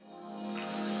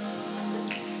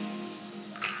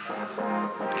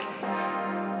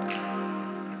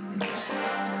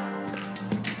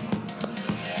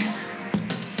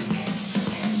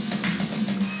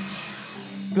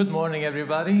Good morning,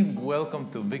 everybody. Welcome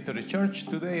to Victory Church.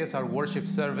 Today is our worship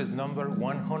service number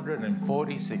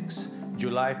 146,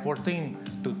 July 14,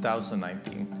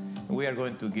 2019. We are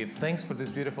going to give thanks for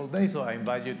this beautiful day, so I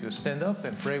invite you to stand up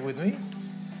and pray with me.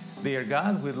 Dear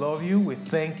God, we love you. We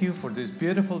thank you for this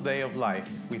beautiful day of life.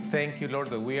 We thank you,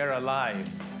 Lord, that we are alive.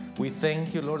 We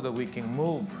thank you, Lord, that we can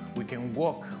move, we can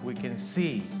walk, we can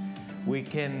see, we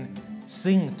can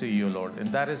sing to you, Lord.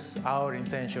 And that is our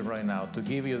intention right now, to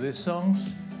give you these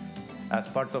songs as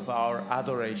part of our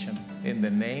adoration. In the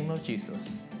name of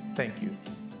Jesus, thank you.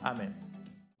 Amen.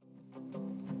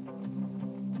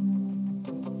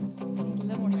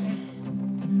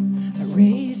 I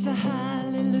raise a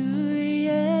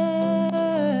hallelujah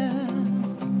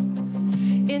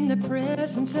in the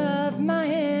presence of my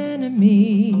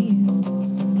enemies.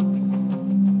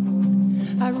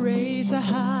 I raise a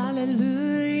hallelujah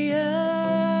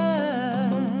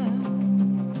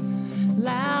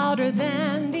louder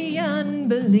than the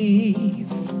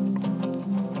unbelief.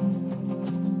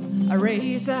 I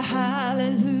raise a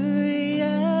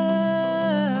hallelujah.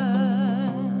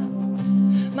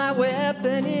 My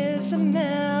weapon is a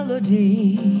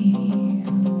melody.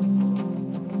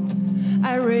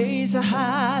 I raise a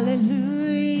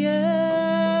hallelujah.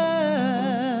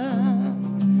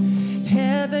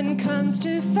 Heaven comes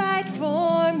to fight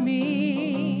for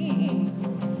me.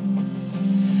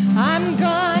 I'm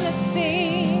gonna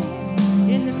sing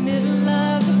in the middle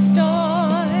of the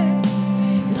storm,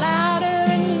 louder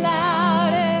and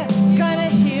louder, gonna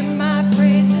hear my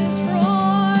praises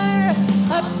roar.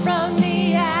 Up from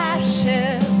the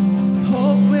ashes,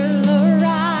 hope will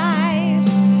arise.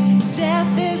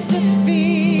 Death is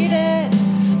defeated,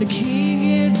 the King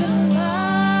is alive.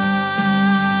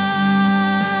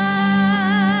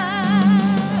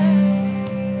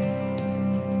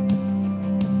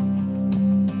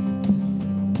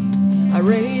 I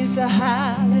raise a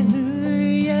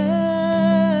hallelujah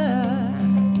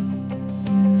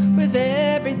with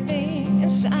everything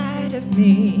inside of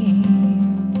me.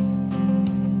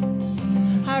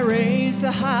 I raise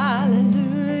a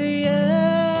hallelujah.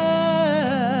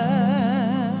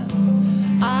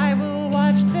 I will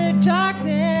watch the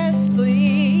darkness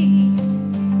flee.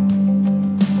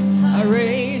 I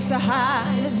raise a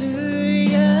hallelujah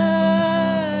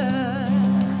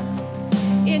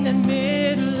in the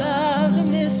middle of the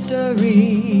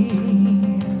mystery.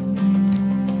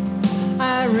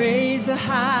 I raise a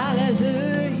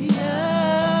hallelujah.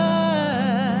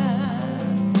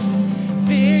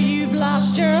 Fear, you've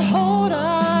lost your hold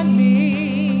on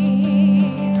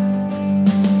me.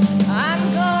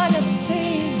 I'm gonna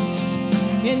sing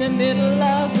in the middle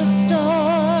of the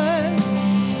storm,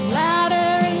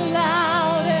 louder and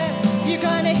louder, you're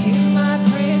gonna hear my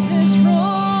praises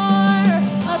roar.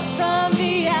 Up from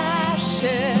the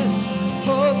ashes,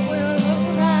 hope will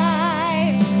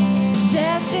arise.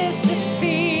 Death is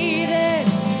defeated,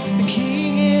 the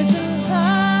King is alive.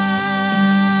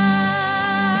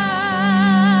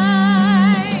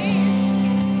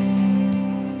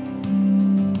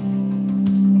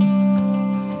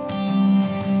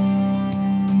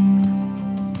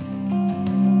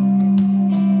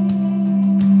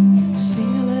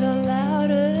 Sing a little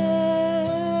louder.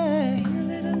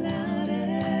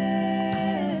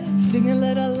 Sing a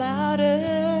little louder.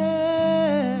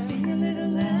 Sing a little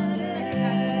louder.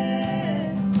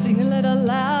 Sing a little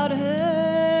louder.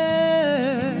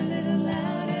 Sing a little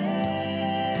louder.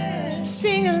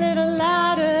 Sing a little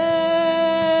louder.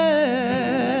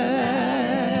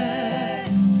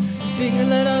 Sing a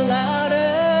little louder.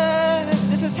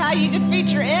 This is how you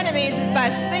defeat your enemies, is by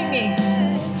singing.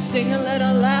 Sing a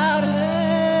little louder.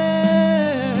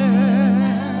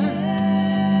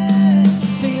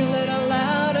 Sing a little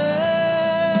louder.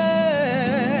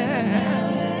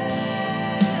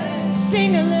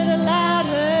 Sing a little louder.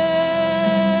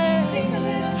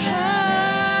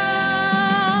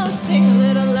 Oh, sing a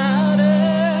little louder.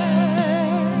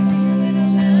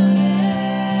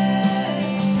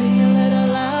 Sing a little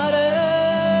louder.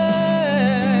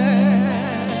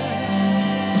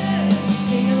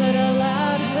 Sing a little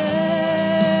louder.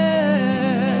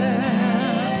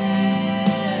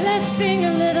 Let's sing a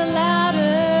little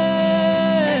louder.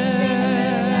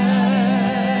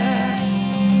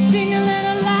 Sing a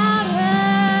little louder.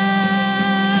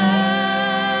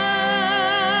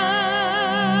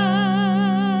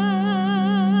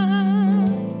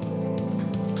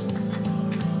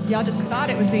 Y'all just thought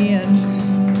it was the end.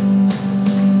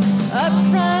 Up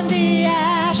from the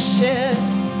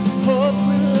ashes, hope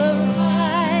will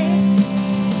arise.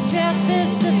 Death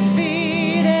is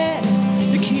defeated,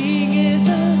 the King is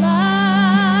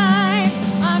alive.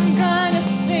 I'm gonna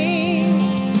sing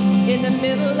in the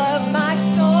middle of my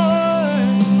storm.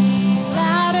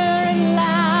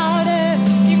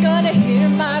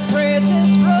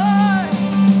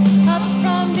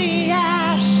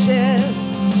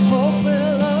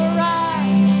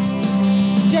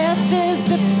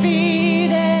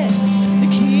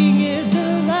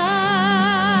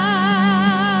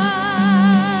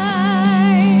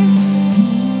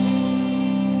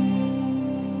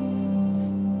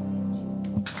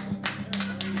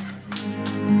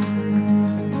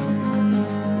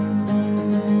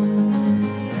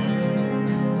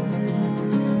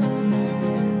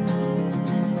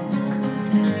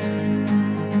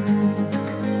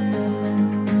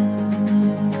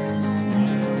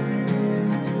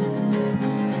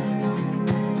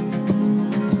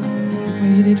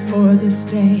 for this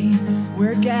day.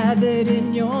 We're gathered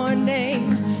in your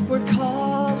name. We're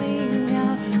calling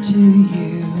out to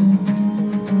you.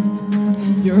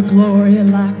 Your glory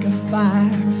like a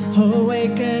fire,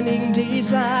 awakening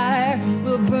desire,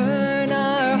 will burn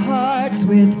our hearts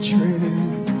with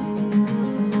truth.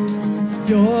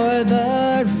 You're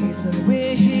the reason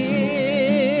we're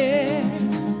here.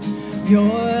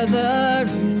 You're the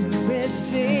reason we're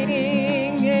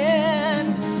singing.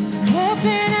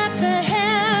 Open up the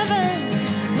heavens,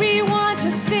 we want to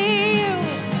see you.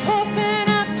 Open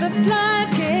up the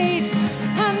floodgates,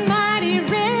 a mighty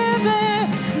river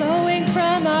flowing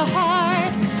from our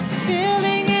heart,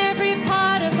 filling every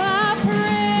part of our praise.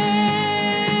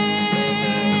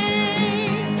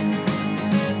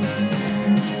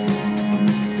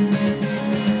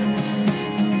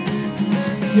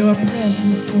 Your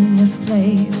presence in this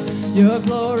place, your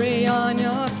glory on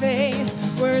your face.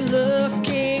 We're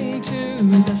looking to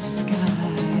the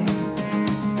sky,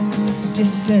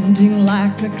 descending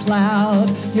like a cloud.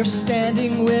 You're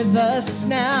standing with us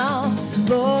now.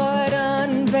 Lord,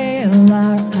 unveil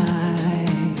our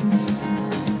eyes.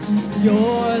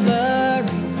 You're the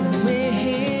reason we're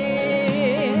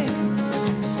here.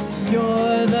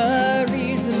 You're the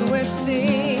reason we're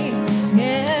singing.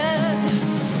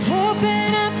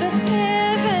 Open up the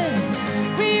heavens,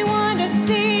 we want to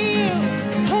see you.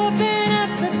 Open up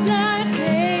the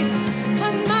floodgates,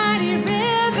 a mighty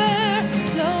river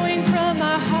flowing from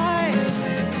our hearts,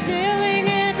 filling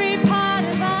every part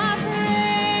of our praise.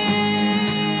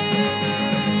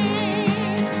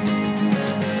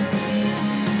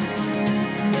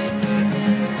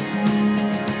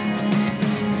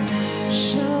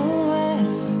 Show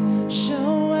us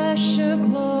your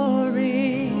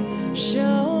glory.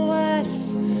 Show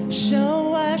us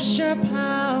your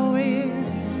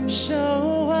power.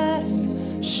 Show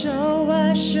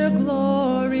us your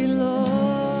glory, Lord.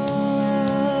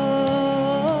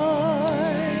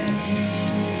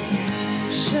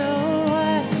 Show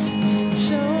us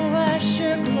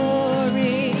your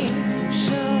glory.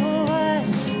 Show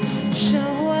us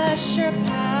your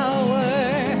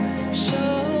power.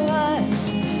 Show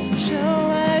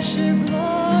us your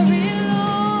glory, Lord.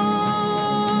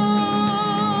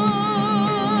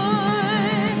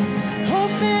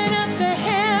 Open up the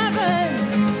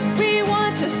heavens, we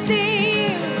want to see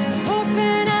you.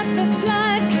 Open up the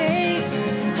floodgates,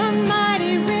 a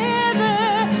mighty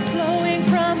river flowing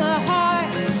from our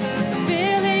hearts,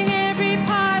 filling every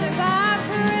part of our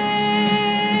praise.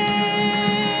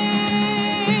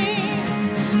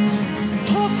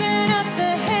 Open up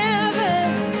the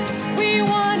heavens, we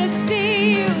want to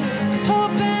see you.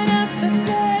 Open up the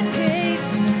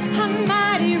floodgates, a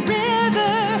mighty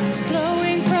river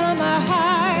flowing from our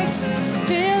hearts,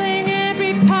 filling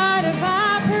every part of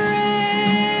our praise.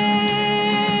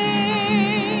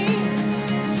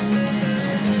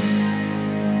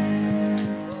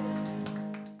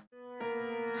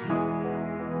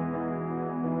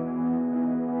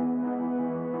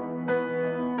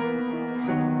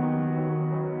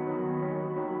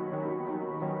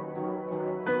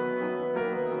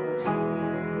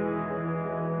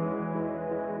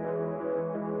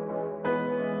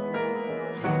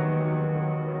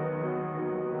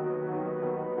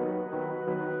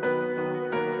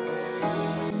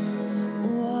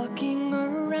 Walking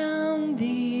around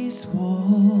these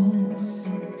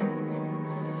walls,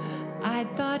 I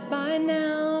thought by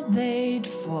now they'd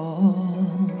fall,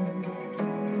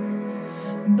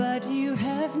 but you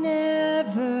have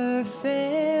never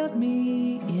failed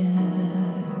me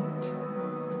yet.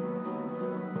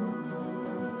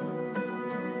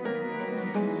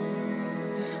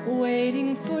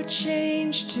 Waiting for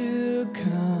change to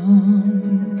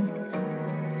come,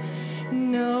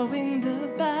 knowing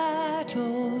the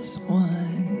battle's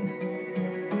won,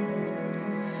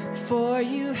 for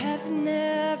you have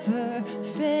never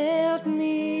failed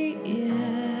me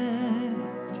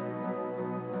yet.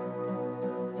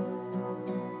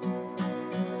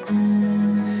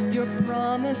 Your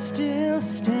promise still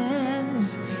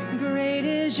stands, great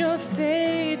is your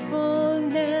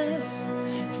faithfulness.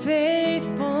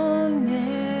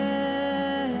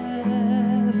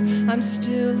 I'm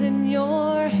still in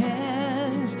your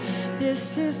hands.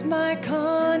 This is my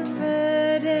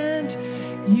confidence.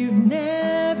 You've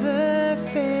never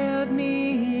failed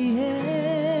me yet.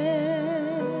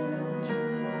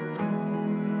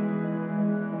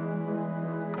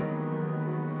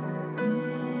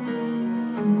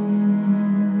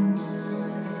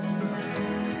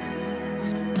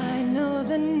 I know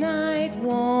the night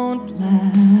won't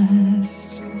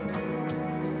last.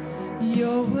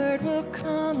 Your word will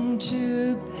come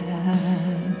to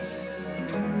pass.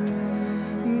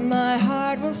 My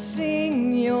heart will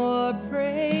sing your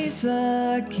praise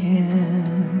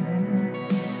again.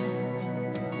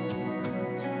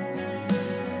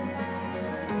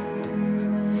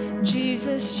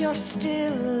 Jesus, you're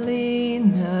still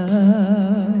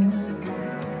enough.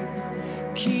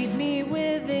 Keep me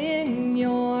within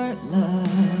your love.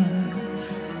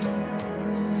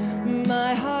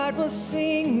 My heart will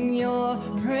sing your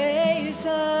praise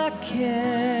again.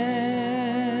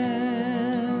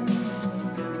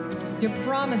 Your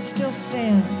promise still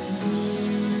stands.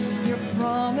 Your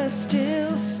promise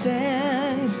still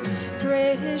stands.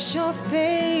 Great is your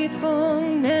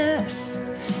faithfulness.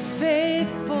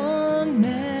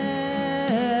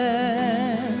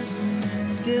 Faithfulness.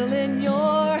 Still in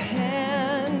your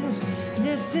hands.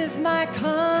 This is my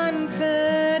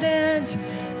confidence.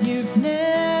 You've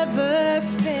never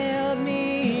failed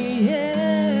me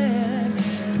yet.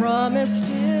 Promise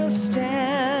still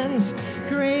stands.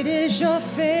 Great is your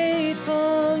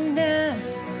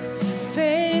faithfulness.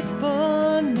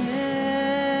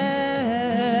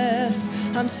 Faithfulness.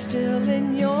 I'm still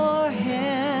in your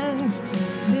hands.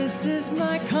 This is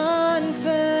my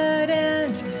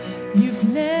confidence. You've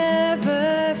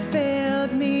never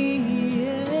failed me yet.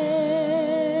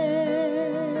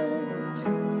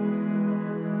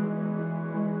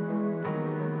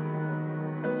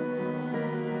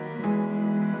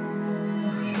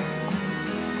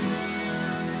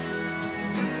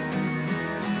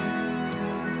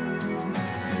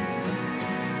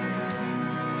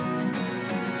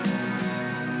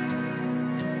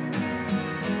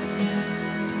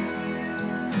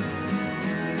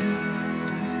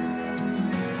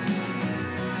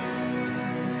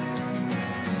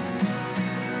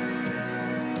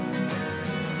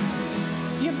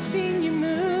 You've seen you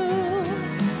move,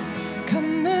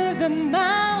 come move the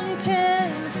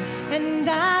mountains, and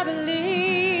I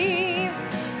believe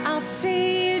I'll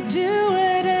see you do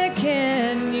it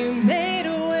again. You made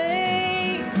a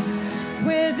way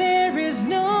where there is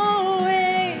no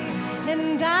way,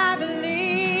 and I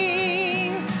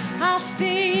believe I'll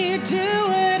see you do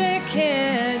it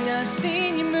again. I've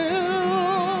seen you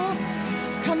move,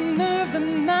 come move the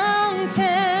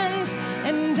mountains,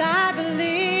 and I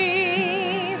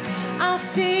believe I'll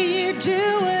see you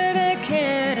do it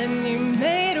again. You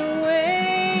made a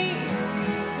way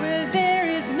where there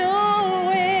is no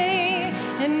way,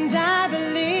 and I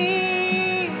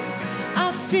believe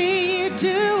I'll see you do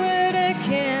it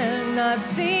again. I've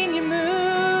seen you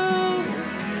move,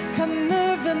 come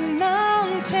move the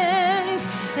mountains,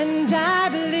 and I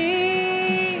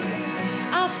believe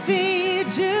I'll see you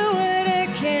do it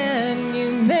again.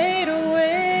 You made a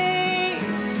way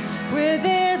where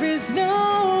there is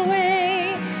no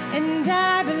way, and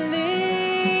I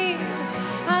believe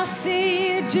I'll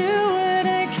see you do it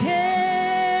again.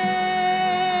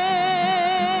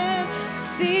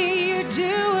 See you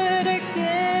do it again.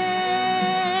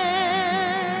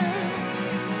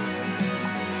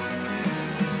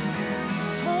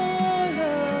 Oh,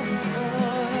 Lord.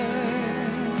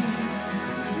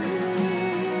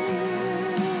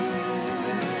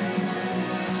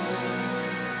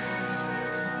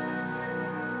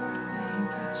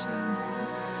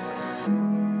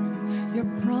 Your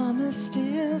promise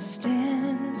still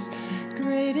stands.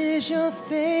 Great is your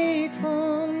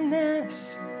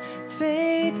faithfulness.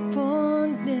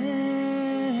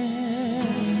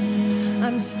 Faithfulness.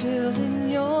 I'm still in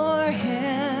your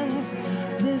hands.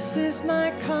 This is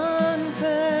my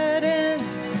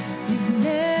confidence. You've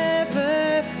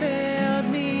never failed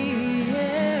me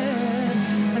yet.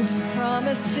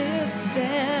 Promise still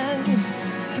stands.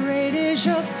 Great is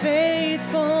your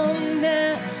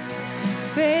faithfulness.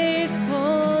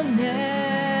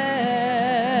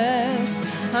 Faithfulness.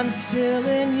 I'm still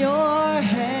in your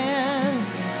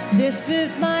hands. This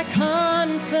is my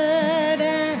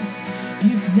confidence.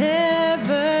 You've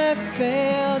never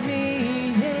failed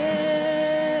me yet.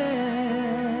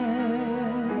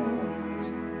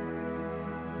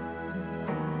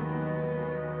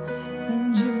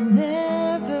 And you've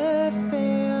never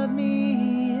failed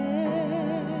me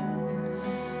yet.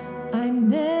 I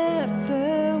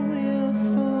never will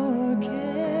forget.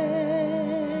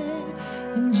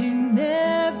 And you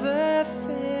never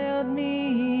failed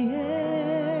me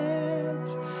yet.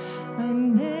 I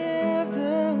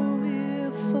never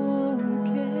will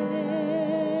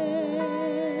forget.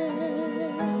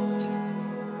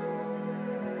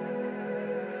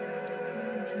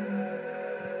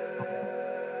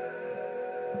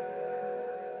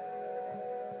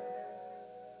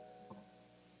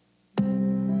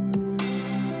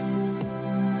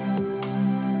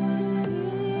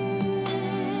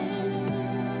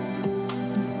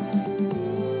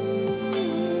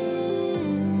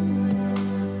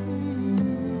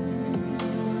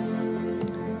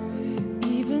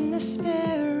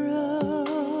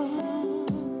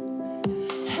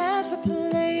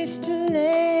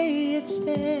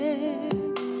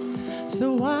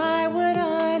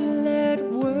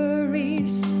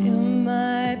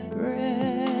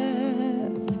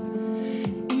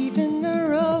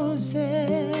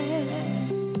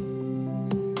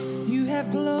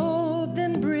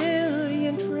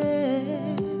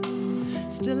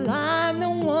 I'm the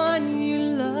one you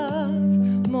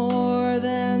love more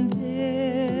than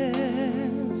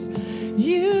this.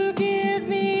 You give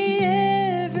me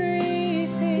everything.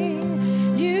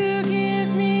 You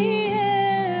give me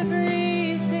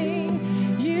everything.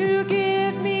 You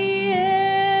give me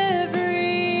everything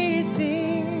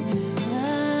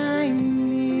I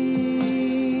need.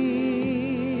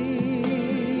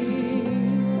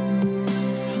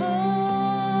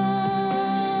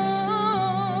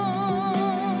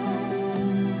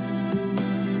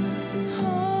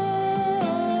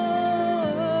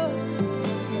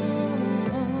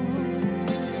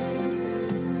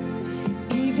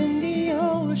 Even the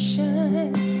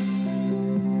oceans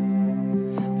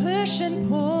push and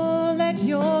pull at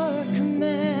your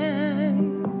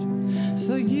command,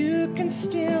 so you can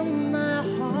still my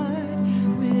heart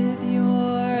with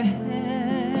your hand.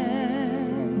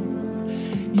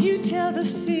 You tell the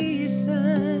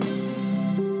seasons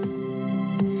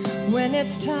when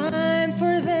it's time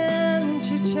for them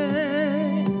to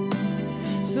turn,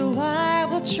 so I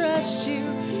will trust you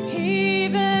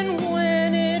even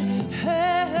when it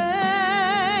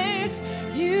hurts.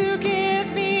 You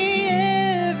give me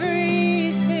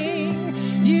everything.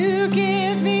 You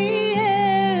give me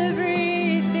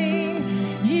everything.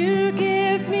 You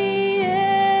give me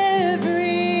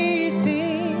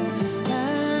everything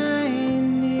I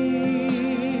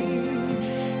need.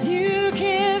 You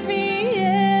give me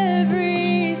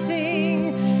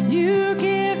everything. You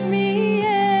give me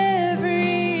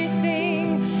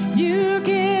everything. You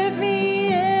give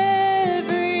me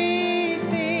everything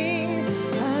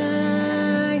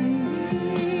I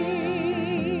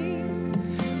need.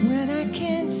 When I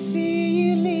can't see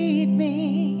you, lead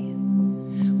me.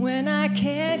 When I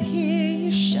can't hear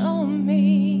you, show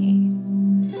me.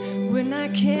 When I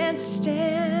can't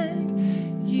stand,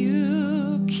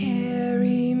 you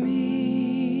carry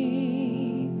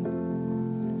me.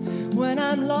 When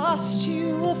I'm lost,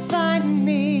 you will find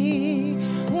me.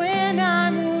 When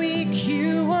I'm weak,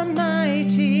 you are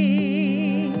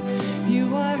mighty.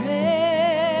 You are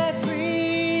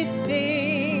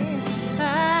everything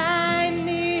I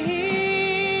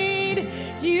need.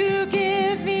 You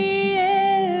give me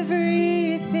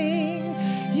everything.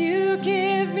 You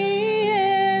give me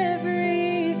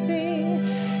everything.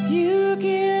 You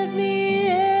give me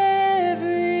everything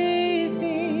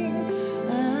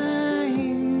I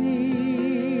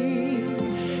need.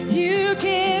 You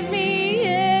give me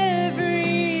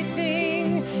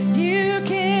everything. You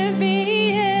give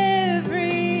me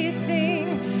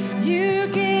everything. You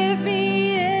give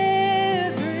me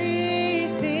everything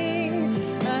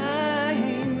I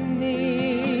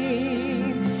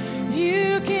need.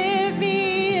 You give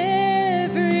me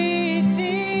everything.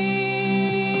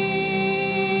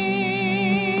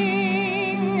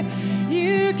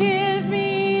 You give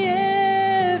me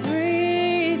everything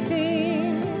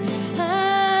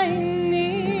I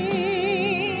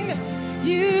need.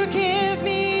 You give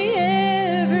me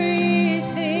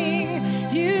everything.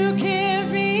 You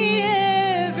give me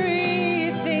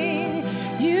everything.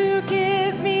 You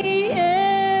give me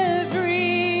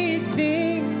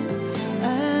everything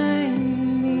I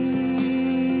need.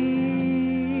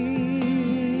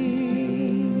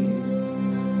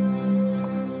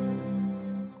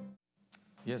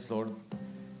 Yes, Lord.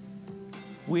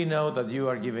 We know that you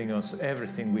are giving us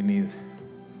everything we need.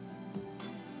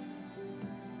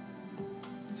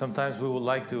 Sometimes we would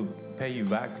like to pay you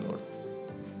back, Lord.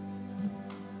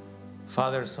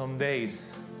 Father, some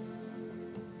days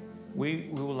we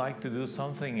would like to do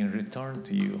something in return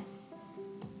to you,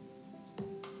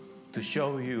 to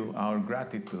show you our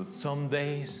gratitude. Some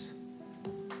days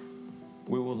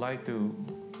we would like to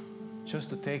just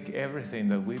to take everything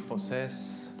that we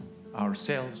possess,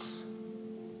 ourselves,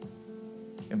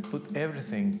 and put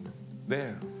everything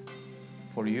there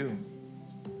for you,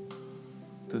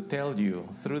 to tell you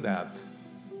through that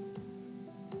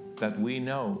we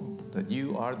know that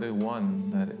you are the one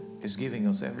that is giving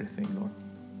us everything, Lord.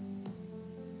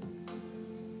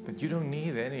 But you don't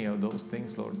need any of those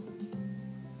things, Lord.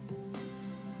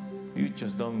 You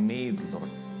just don't need, Lord,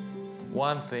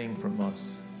 one thing from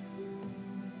us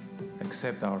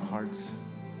except our hearts,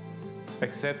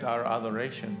 except our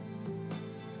adoration.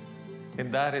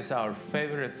 And that is our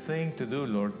favorite thing to do,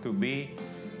 Lord, to be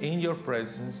in your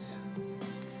presence,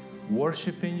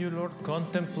 worshiping you, Lord,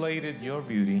 contemplating your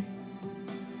beauty,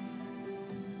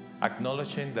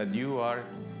 acknowledging that you are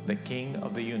the King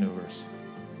of the universe,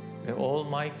 the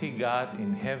Almighty God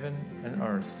in heaven and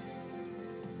earth,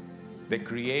 the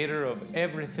creator of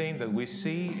everything that we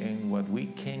see and what we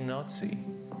cannot see.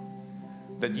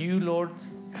 That you, Lord,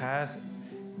 has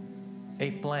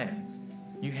a plan.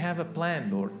 You have a plan,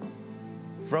 Lord.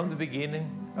 from the beginning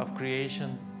of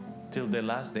creation till the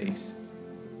last days.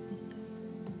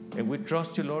 And we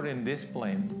trust you, Lord, in this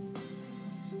plan,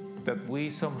 that we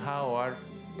somehow are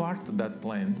part of that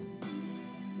plan,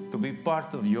 to be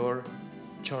part of your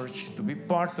church, to be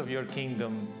part of your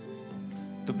kingdom,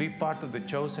 to be part of the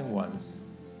chosen ones,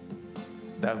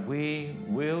 that we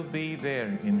will be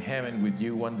there in heaven with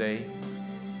you one day,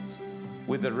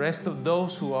 with the rest of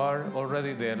those who are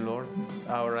already there, Lord,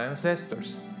 our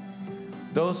ancestors,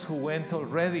 those who went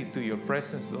already to your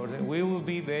presence, Lord, and we will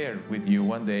be there with you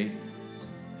one day,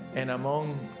 and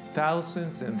among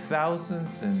thousands and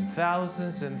thousands and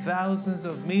thousands and thousands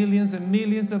of millions and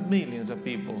millions of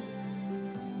people,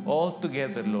 all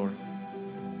together, Lord,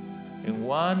 in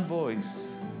one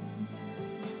voice,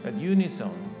 at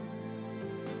unison.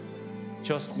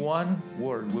 Just one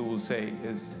word we will say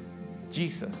is,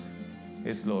 Jesus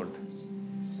is Lord.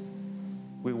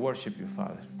 We worship you,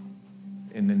 Father.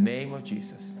 In the name of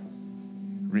Jesus,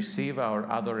 receive our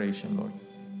adoration, Lord,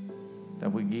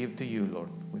 that we give to you, Lord,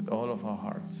 with all of our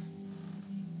hearts.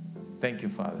 Thank you,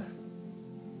 Father.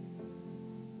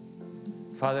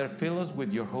 Father, fill us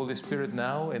with your Holy Spirit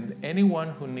now, and anyone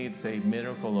who needs a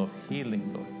miracle of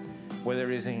healing, Lord, whether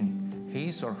it's in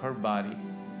his or her body,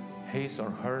 his or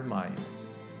her mind,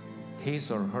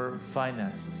 his or her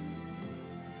finances,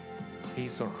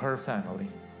 his or her family.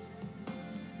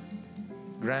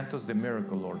 Grant us the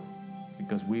miracle, Lord,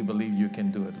 because we believe you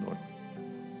can do it, Lord.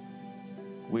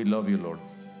 We love you, Lord.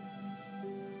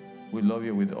 We love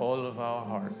you with all of our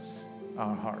hearts,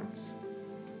 our hearts.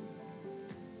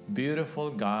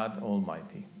 Beautiful God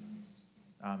Almighty.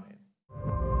 Amen.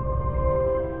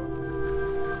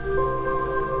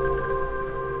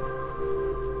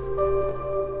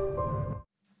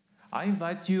 I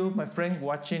invite you, my friend,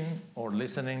 watching or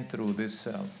listening through this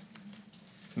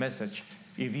message,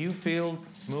 if you feel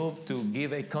moved to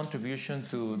give a contribution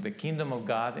to the kingdom of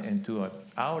God and to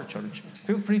our church,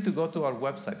 feel free to go to our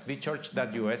website,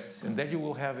 vchurch.us, and there you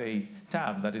will have a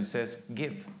tab that it says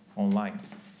Give online.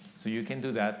 So you can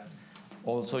do that.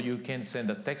 Also, you can send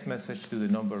a text message to the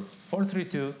number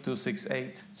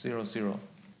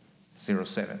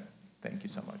 432-268-0007. Thank you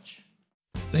so much.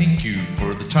 Thank you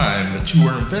for the time that you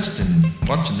are investing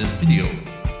watching this video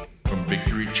from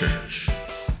Victory Church.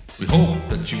 We hope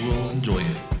that you will enjoy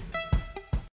it.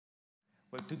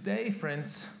 Well, today,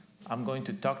 friends, I'm going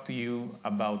to talk to you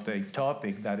about a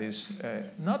topic that is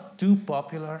not too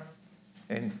popular,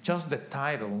 and just the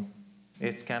title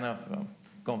is kind of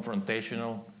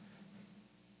confrontational.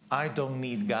 I don't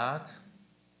need God,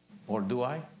 or do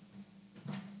I?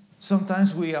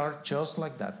 Sometimes we are just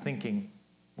like that, thinking,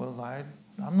 well,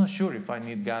 I'm not sure if I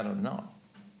need God or not.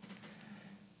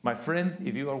 My friend,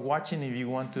 if you are watching, if you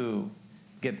want to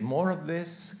get more of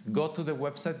this, go to the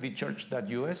website,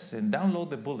 vchurch.us, and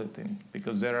download the bulletin,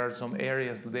 because there are some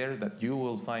areas there that you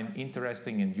will find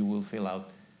interesting, and you will fill out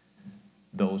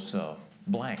those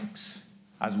blanks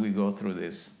as we go through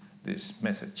this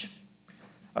message.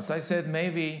 As I said,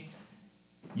 maybe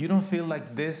you don't feel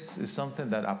like this is something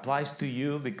that applies to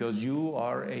you because you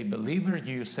are a believer.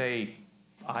 You say,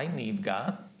 I need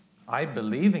God. I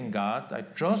believe in God. I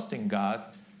trust in God.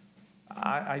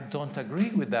 I don't agree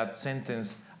with that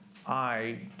sentence,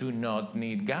 I do not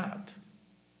need God.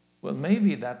 Well,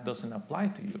 maybe that doesn't apply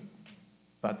to you,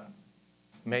 but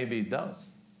maybe it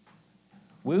does.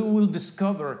 We will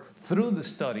discover through the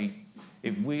study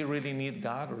if we really need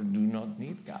God or do not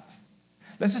need God.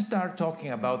 Let's start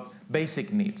talking about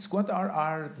basic needs. What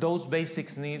are those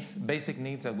basic needs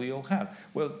that we all have?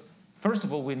 Well, first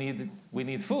of all, we need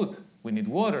food, we need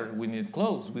water, we need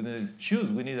clothes, we need shoes,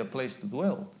 we need a place to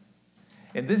dwell.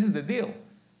 And this is the deal.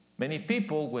 Many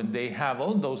people, when they have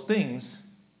all those things,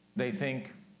 they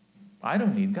think, I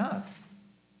don't need God.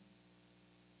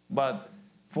 But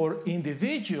for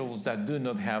individuals that do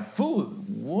not have food,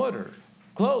 water,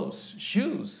 clothes,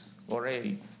 shoes, or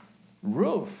a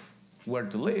roof where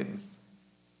to live,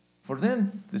 for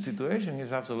them, the situation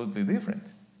is absolutely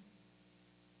different.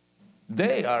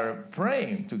 They are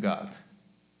praying to God.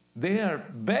 They are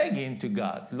begging to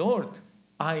God, Lord,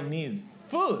 I need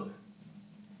food.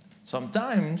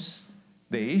 Sometimes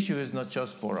the issue is not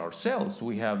just for ourselves.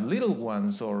 We have little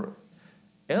ones or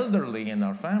elderly in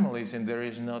our families, and there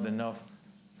is not enough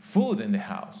food in the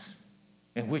house.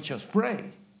 And we just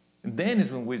pray. And then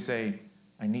is when we say,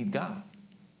 I need God.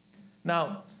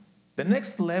 Now, the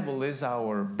next level is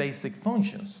our basic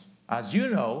functions. As you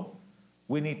know,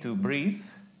 we need to breathe,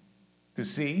 to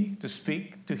see, to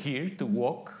speak, to hear, to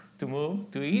walk, to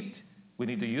move, to eat. We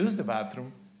need to use the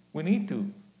bathroom. We need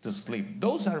to sleep.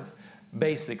 Those are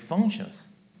basic functions.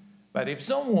 But if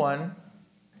someone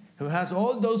who has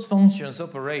all those functions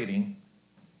operating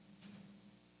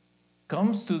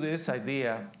comes to this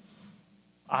idea,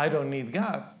 I don't need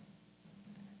God,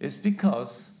 it's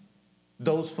because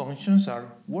those functions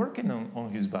are working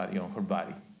on his body, on her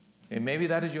body. And maybe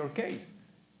that is your case.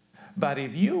 But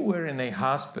if you were in a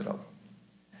hospital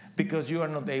because you are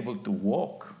not able to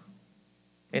walk,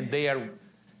 and they are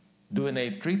doing a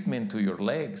treatment to your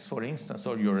legs, for instance,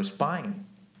 or your spine,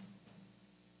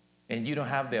 and you don't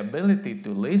have the ability to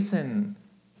listen,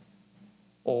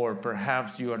 or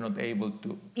perhaps you are not able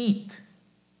to eat,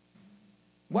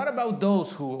 what about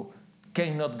those who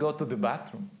cannot go to the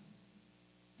bathroom?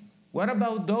 What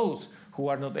about those who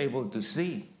are not able to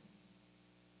see?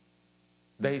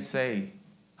 They say,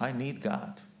 I need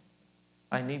God.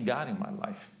 I need God in my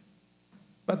life.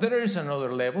 But there is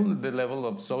another level, the level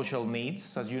of social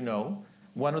needs, as you know.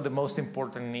 One of the most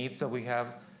important needs that we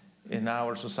have in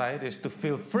our society is to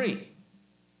feel free.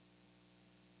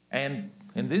 And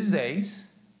in these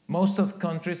days, most of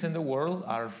countries in the world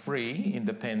are free,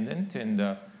 independent,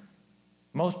 and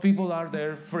most people are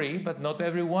there free, but not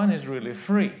everyone is really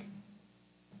free.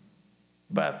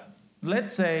 But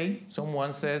let's say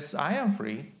someone says, I am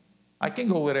free. I can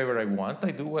go wherever I want.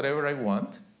 I do whatever I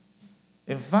want.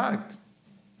 In fact,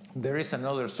 there is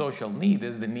another social need,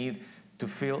 is the need to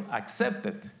feel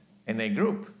accepted in a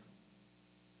group.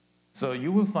 So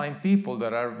you will find people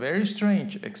that are very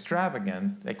strange,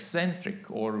 extravagant, eccentric,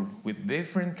 or with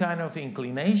different kind of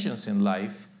inclinations in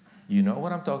life. You know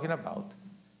what I'm talking about.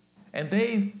 And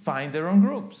they find their own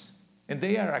groups. And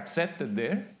they are accepted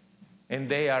there. And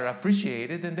they are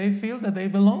appreciated. And they feel that they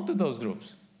belong to those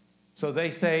groups. So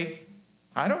they say,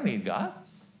 I don't need God.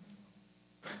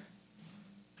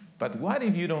 But what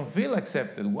if you don't feel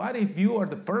accepted? What if you are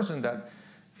the person that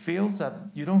feels that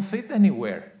you don't fit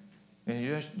anywhere? And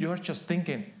you're just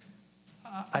thinking,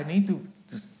 I need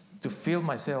to feel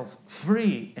myself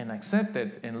free and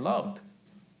accepted and loved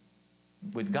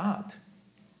with God.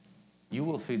 You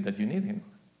will feel that you need Him.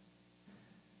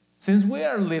 Since we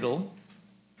are little,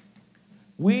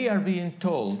 we are being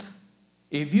told,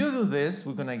 if you do this,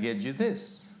 we're going to get you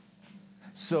this.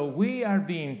 So we are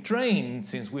being trained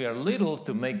since we are little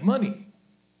to make money.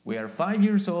 We are 5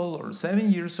 years old or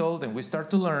 7 years old, and we start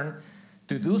to learn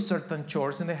to do certain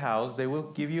chores in the house. They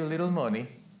will give you a little money.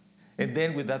 And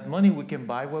then with that money, we can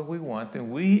buy what we want.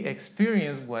 And we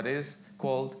experience what is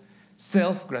called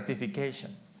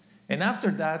self-gratification. And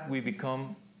after that, we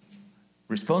become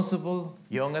responsible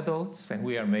young adults, and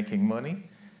we are making money.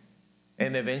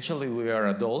 And eventually we are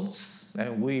adults,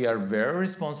 and we are very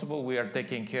responsible. We are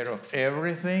taking care of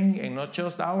everything, and not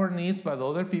just our needs, but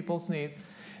other people's needs.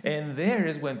 And there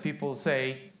is when people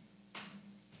say,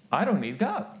 I don't need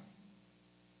God.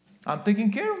 I'm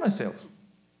taking care of myself.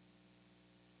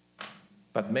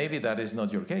 But maybe that is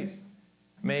not your case.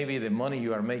 Maybe the money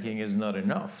you are making is not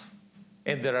enough.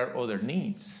 And there are other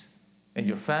needs in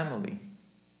your family.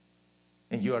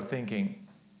 And you are thinking,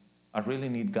 I really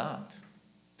need God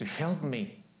to help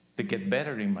me to get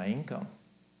better in my income.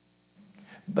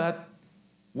 But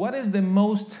what is the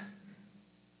most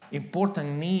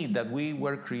important need that we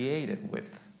were created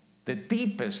with? The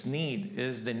deepest need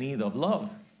is the need of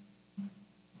love.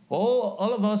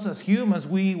 All of us as humans,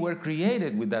 we were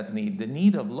created with that need, the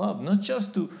need of love. Not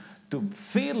just to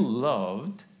feel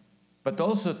loved, but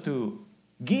also to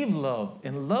give love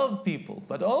and love people.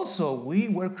 But also we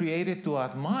were created to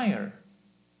admire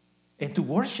and to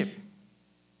worship.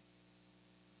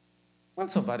 Well,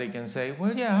 somebody can say,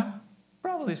 well, yeah,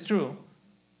 probably it's true.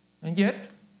 And yet,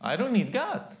 I don't need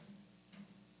God.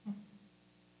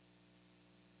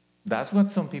 That's what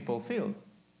some people feel.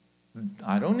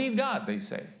 I don't need God, they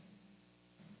say.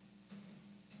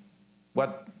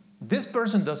 What this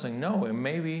person doesn't know, and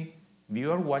maybe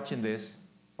you are watching this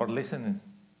or listening,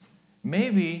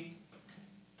 maybe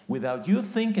without you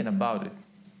thinking about it,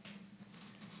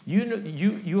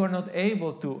 you are not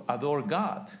able to adore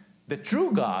God, the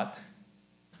true God.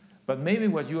 But maybe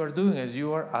what you are doing is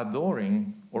you are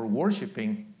adoring or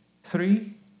worshiping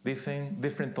three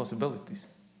different possibilities.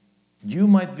 You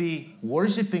might be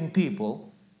worshiping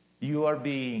people, you are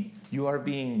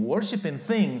being worshiping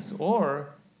things,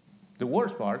 or the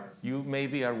worst part, you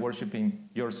maybe are worshiping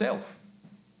yourself.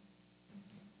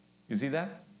 You see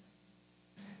that?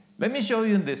 Let me show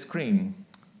you on the screen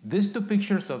these two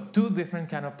pictures of two different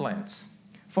kind of plants.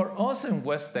 For us in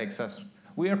West Texas,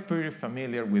 we are pretty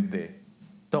familiar with the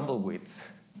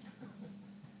tumbleweeds.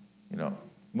 You know,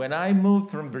 when I moved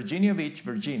from Virginia Beach,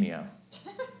 Virginia,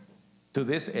 to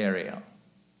this area,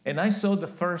 and I saw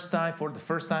for the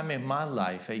first time in my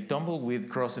life, a tumbleweed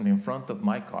crossing in front of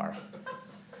my car,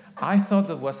 I thought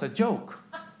that was a joke.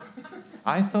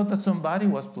 I thought that somebody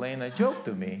was playing a joke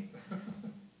to me.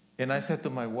 And I said to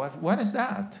my wife, what is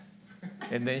that?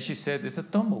 And then she said, it's a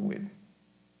tumbleweed.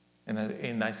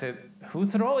 And I said, who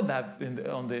threw that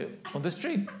on the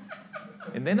street?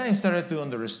 And then I started to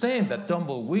understand that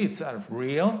tumbleweeds are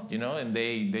real, and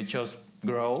they just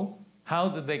grow. How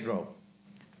did they grow?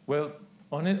 Well,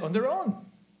 on their own.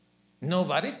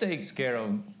 Nobody takes care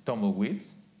of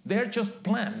tumbleweeds. They're just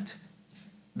plant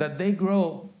that they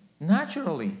grow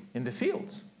naturally in the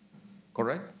fields,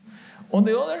 correct? On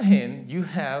the other hand, you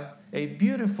have a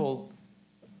beautiful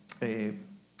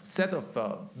set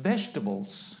of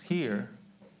vegetables here,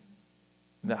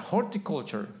 the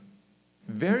horticulture,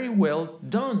 very well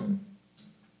done.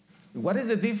 What is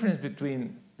the difference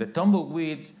between the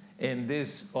tumbleweeds and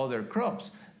these other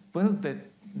crops? Well,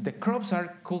 the crops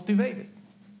are cultivated.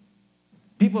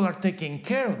 People are taking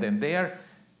care of them. They are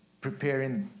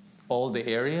preparing all the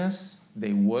areas,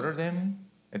 they water them,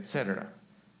 etc.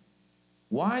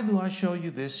 Why do I show you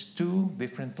these two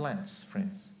different plants,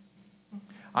 friends?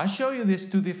 I show you these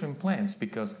two different plants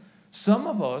because some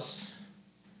of us,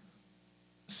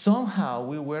 somehow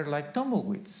we were like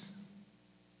tumbleweeds.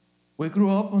 We grew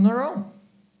up on our own.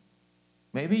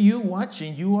 Maybe you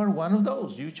watching, you are one of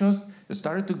those. You just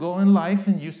started to go in life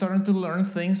and you started to learn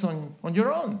things on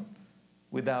your own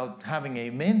without having a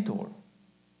mentor.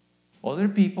 Other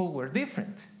people were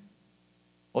different.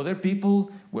 Other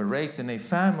people were raised in a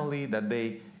family that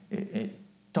they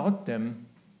taught them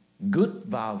good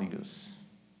values.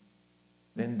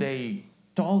 Then they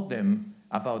taught them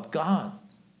about God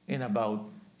and about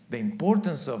the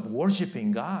importance of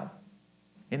worshiping God.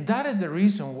 And that is the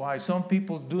reason why some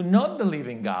people do not believe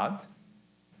in God.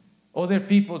 Other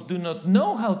people do not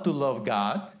know how to love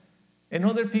God. And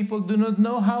other people do not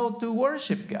know how to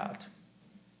worship God.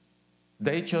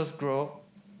 They just grow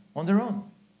on their own.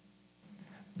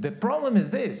 The problem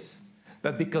is this,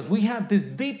 that because we have this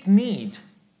deep need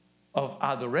of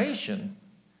adoration,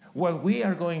 what we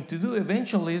are going to do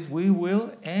eventually is we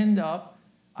will end up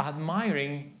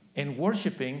admiring and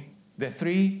worshiping the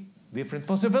three different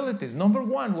possibilities. Number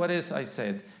one, what is I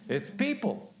said? It's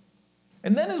people.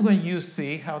 And then is when you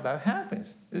see how that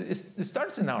happens. It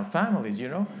starts in our families,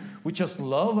 We just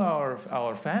love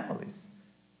our families.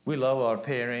 We love our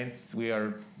parents. We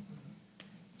are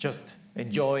just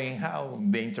enjoying how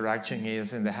the interaction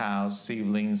is in the house,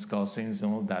 siblings, cousins,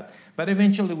 and all that. But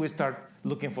eventually we start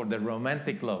looking for the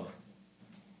romantic love.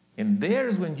 And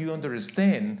there's when you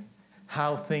understand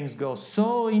how things go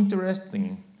so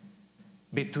interesting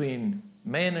between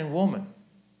man and woman.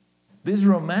 This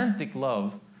romantic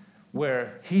love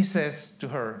where he says to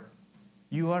her,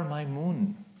 "You are my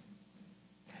moon."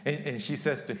 And she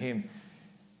says to him,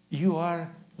 "You are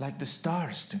like the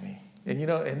stars to me."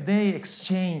 And they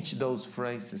exchange those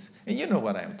phrases. And you know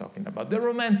what I'm talking about, the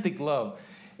romantic love.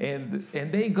 And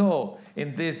they go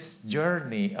in this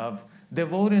journey of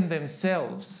devoting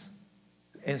themselves.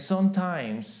 And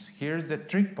sometimes, here's the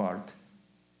trick part,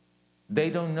 they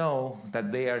don't know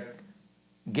that they are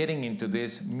getting into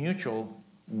this mutual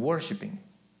worshiping.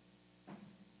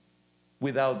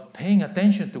 Without paying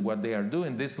attention to what they are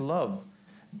doing, this love,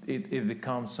 it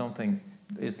becomes something,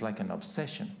 it's like an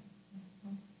obsession.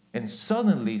 And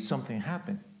suddenly something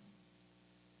happened.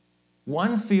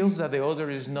 One feels that the other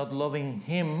is not loving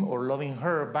him or loving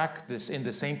her back in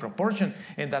the same proportion,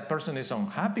 and that person is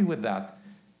unhappy with that.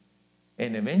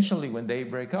 And eventually when they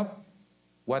break up,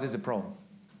 what is the problem?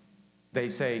 They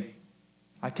say,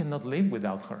 "I cannot live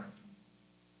without her.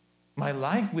 My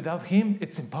life without him,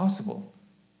 it's impossible."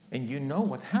 And you know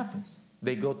what happens.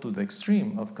 They go to the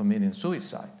extreme of committing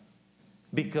suicide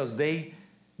because they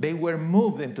were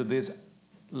moved into this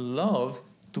love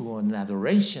to an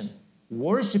adoration,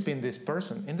 worshiping this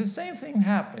person. And the same thing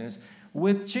happens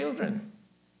with children.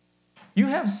 You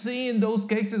have seen those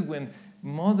cases when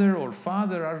mother or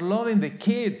father are loving the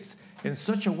kids in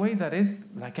such a way that is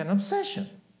like an obsession.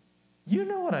 You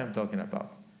know what I'm talking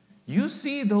about. You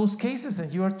see those cases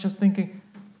and you are just thinking,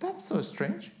 that's so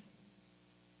strange.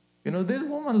 This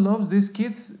woman loves these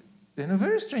kids in a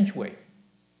very strange way.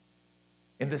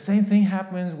 And the same thing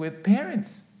happens with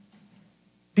parents.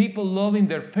 People loving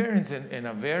their parents in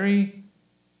a very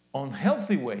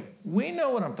unhealthy way. We know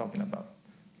what I'm talking about.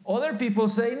 Other people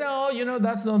say, no,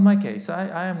 that's not my case.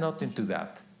 I am not into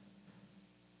that.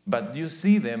 But you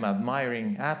see them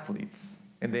admiring athletes,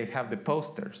 and they have the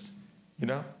posters,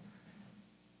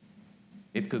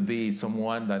 It could be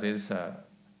someone that is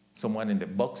someone in the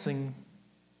boxing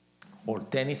or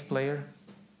tennis player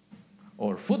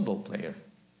or football player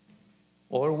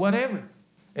or whatever.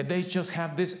 And they just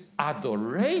have this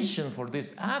adoration for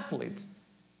these athletes.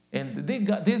 And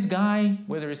this guy,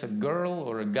 whether it's a girl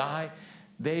or a guy,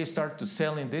 they start to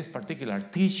sell in this particular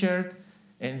t-shirt.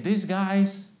 And these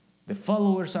guys The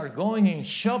followers are going and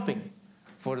shopping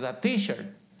for that t-shirt,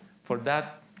 for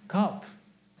that cup,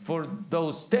 for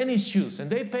those tennis shoes, and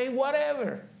they pay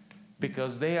whatever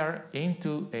because they are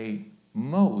into a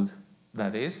mode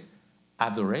that is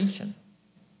adoration.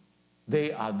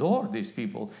 They adore these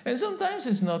people. And sometimes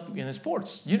it's not in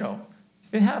sports,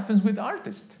 It happens with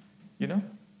artists,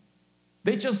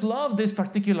 They just love this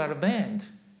particular band.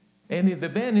 And if the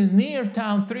band is near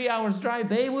town, 3 hours drive,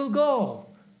 they will go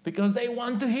because they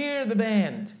want to hear the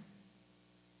band.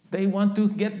 They want to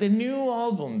get the new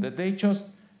album that they just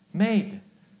made.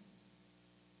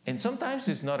 And sometimes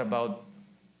it's not about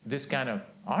this kind of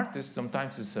artist.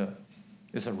 Sometimes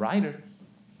it's a writer.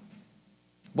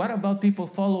 What about people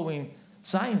following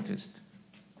scientists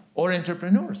or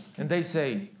entrepreneurs? And they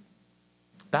say,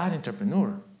 that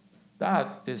entrepreneur,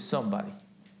 that is somebody.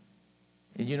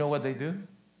 And you know what they do?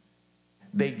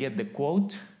 They get the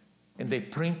quote, and they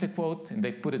print the quote, and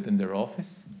they put it in their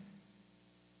office.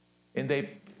 And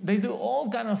they do all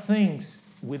kind of things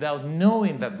without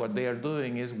knowing that what they are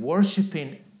doing is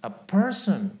worshiping a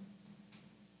person.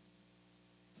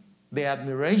 The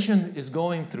admiration is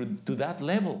going through to that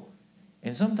level.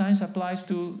 And sometimes applies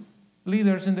to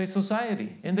leaders in the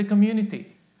society, in the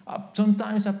community.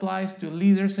 Sometimes applies to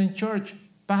leaders in church,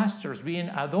 pastors being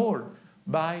adored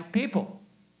by people.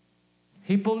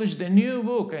 He published a new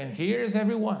book, and here's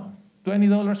everyone,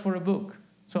 $20 for a book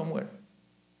somewhere.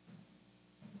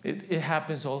 It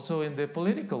happens also in the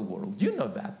political world. You know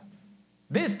that.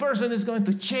 This person is going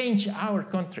to change our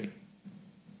country.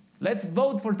 Let's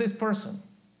vote for this person.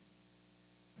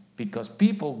 Because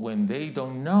people, when they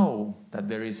don't know that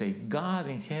there is a God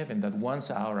in heaven that wants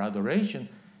our adoration,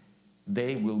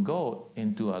 they will go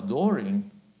into adoring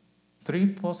three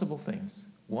possible things.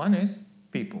 One is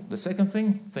people. The second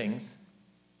thing, things.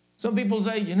 Some people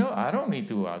say, I don't need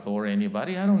to adore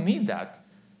anybody. I don't need that.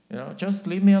 Just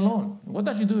leave me alone. What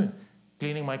are you doing?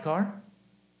 Cleaning my car?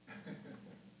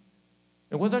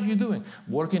 And what are you doing?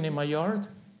 Working in my yard?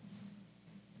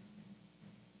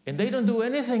 And they don't do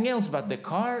anything else but the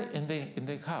car and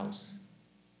the house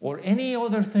or any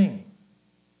other thing.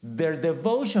 Their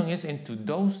devotion is into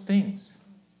those things.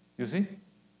 You see?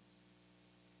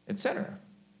 Etc.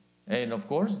 And of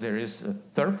course, there is a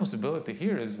third possibility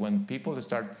here is when people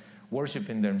start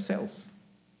worshiping themselves.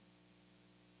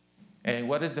 And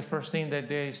what is the first thing that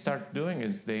they start doing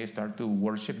is they start to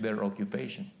worship their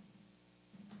occupation.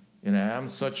 I'm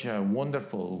such a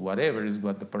wonderful whatever is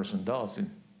what the person does.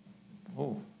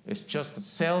 It's just a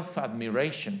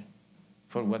self-admiration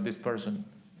for what this person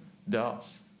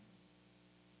does.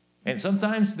 And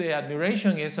sometimes the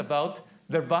admiration is about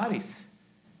their bodies.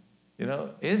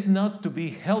 It's not to be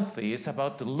healthy. It's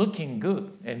about looking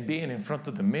good and being in front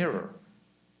of the mirror.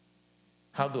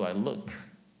 How do I look?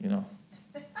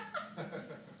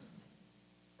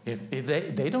 If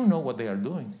they don't know what they are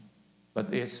doing,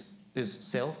 but it's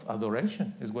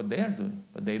self-adoration is what they are doing,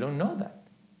 but they don't know that.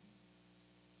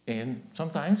 And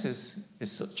sometimes it's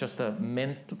just a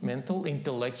mental,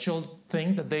 intellectual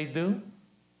thing that they do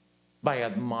by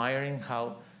admiring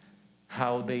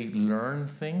how they learn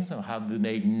things or how do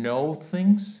they know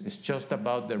things. It's just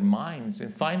about their minds.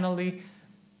 And finally,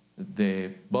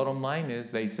 the bottom line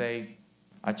is they say,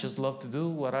 I just love to do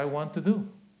what I want to do,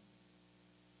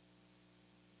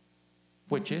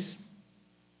 which is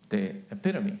the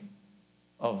epitome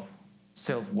of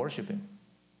self-worshiping.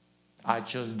 I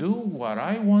just do what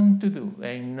I want to do.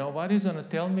 Ain't nobody's going to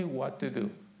tell me what to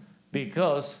do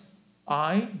because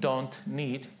I don't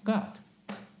need God.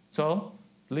 So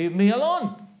leave me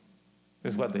alone,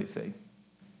 is what they say.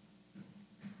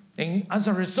 And as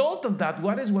a result of that,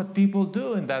 what people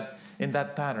do in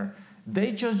that pattern?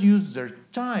 They just use their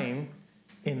time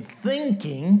in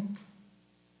thinking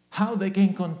how they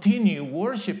can continue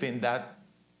worshiping that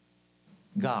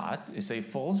God is a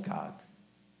false God.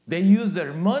 They use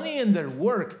their money and their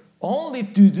work only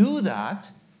to do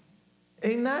that.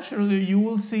 And naturally, you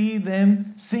will see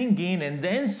them singing and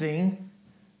dancing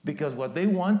because what they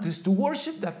want is to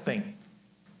worship that thing.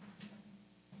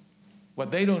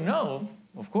 What they don't know,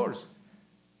 of course,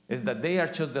 is that they are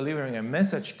just delivering a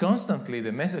message constantly.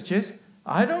 The message is,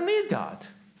 I don't need God.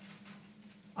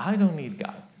 I don't need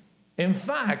God. In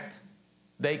fact,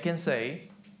 they can say,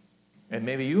 and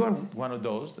maybe you are one of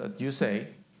those that you say,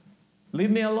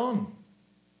 leave me alone,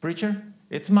 preacher.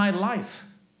 It's my life.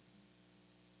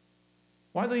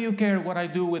 Why do you care what I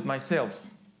do with myself?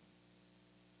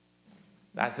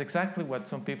 That's exactly what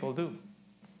some people do.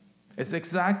 It's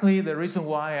exactly the reason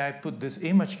why I put this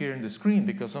image here in the screen,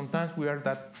 because sometimes we are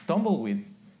that tumbleweed.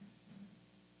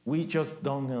 We just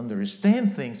don't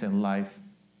understand things in life.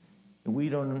 We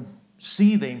don't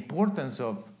see the importance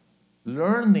of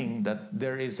learning that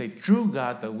there is a true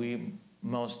God that we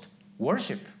must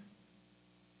worship.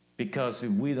 Because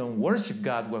if we don't worship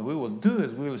God, what we will do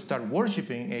is we will start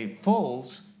worshiping a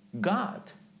false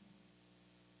God.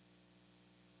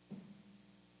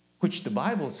 Which the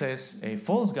Bible says a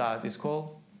false God is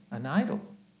called an idol.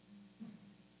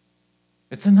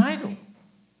 It's an idol.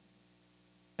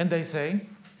 And they say,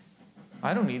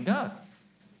 I don't need God.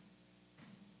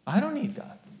 I don't need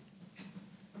God.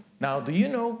 Now, do you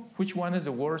know which one is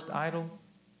the worst idol?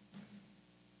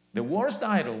 The worst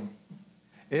idol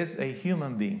is a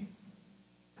human being.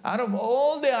 Out of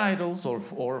all the idols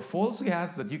or false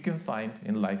gods that you can find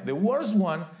in life, the worst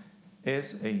one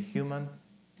is a human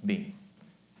being.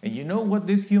 And you know what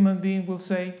this human being will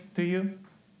say to you?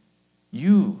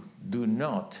 You do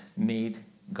not need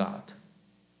God.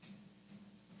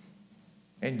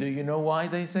 And do you know why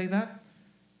they say that?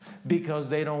 Because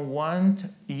they don't want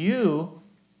you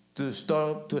to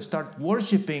start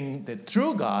worshiping the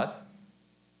true God.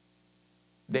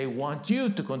 They want you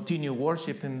to continue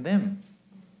worshiping them.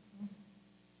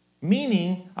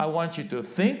 Meaning, I want you to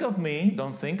think of me,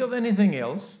 don't think of anything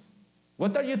else.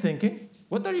 What are you thinking?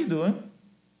 What are you doing?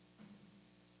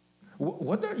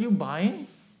 What are you buying?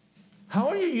 How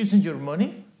are you using your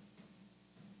money?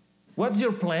 What's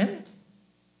your plan?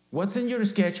 What's in your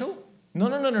schedule? No.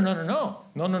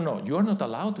 You are not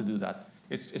allowed to do that.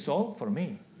 It's all for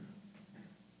me.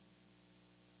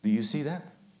 Do you see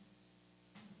that?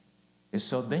 It's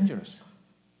so dangerous.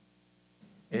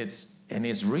 It's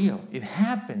real. It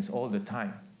happens all the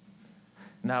time.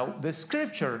 Now, the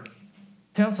scripture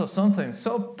tells us something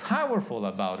so powerful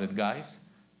about it, guys,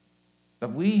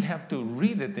 that we have to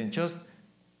read it, and just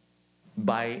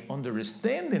by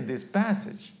understanding this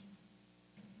passage,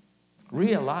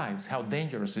 realize how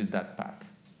dangerous is that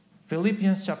path.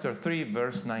 Philippians chapter 3,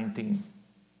 verse 19.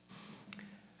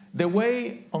 The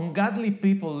way ungodly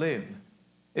people live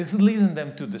is leading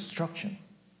them to destruction.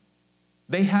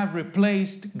 They have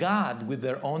replaced God with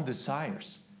their own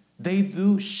desires. They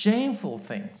do shameful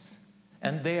things,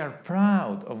 and they are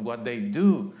proud of what they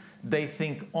do. They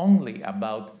think only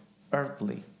about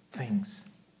earthly things.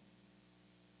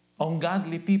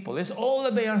 Ungodly people, it's all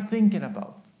that they are thinking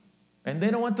about. And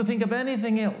they don't want to think of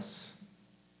anything else.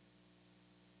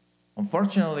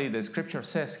 Unfortunately, the scripture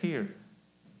says here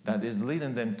that is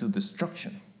leading them to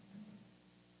destruction.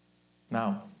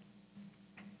 Now,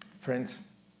 friends,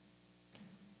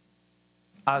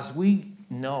 as we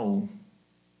know,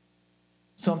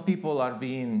 some people are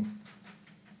being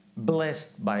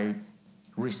blessed by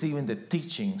receiving the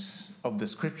teachings of the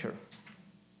scripture.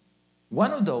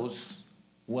 One of those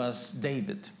was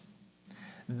David.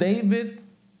 David,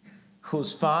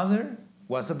 whose father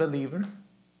was a believer,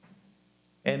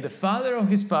 and the father of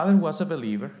his father was a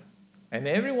believer, and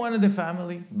everyone in the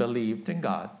family believed in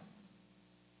God.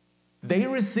 They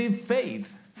received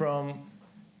faith from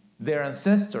their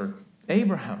ancestor,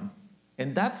 Abraham,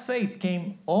 and that faith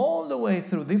came all the way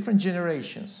through different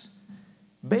generations.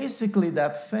 Basically,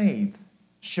 that faith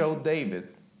showed David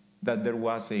that there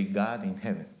was a God in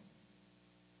heaven.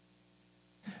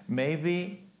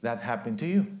 Maybe that happened to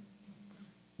you.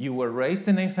 You were raised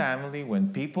in a family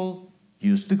when people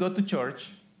used to go to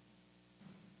church.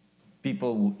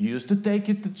 People used to take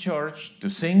you to church to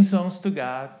sing songs to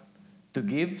God, to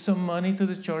give some money to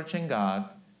the church and God,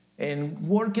 and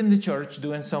work in the church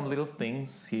doing some little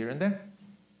things here and there.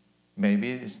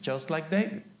 Maybe it's just like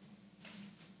David.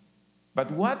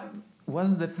 But what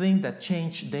was the thing that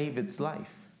changed David's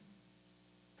life?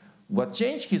 What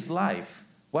changed his life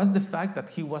was the fact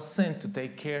that he was sent to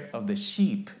take care of the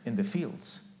sheep in the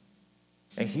fields.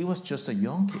 And he was just a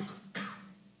young kid.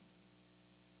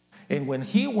 And when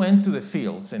he went to the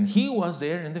fields, and he was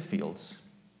there in the fields,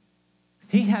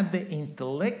 he had the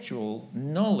intellectual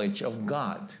knowledge of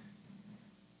God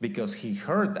because he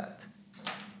heard that.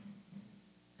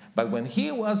 But when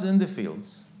he was in the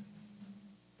fields,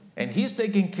 and he's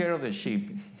taking care of the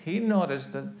sheep, he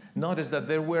noticed that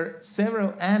there were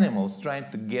several animals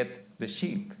trying to get the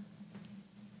sheep.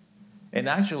 And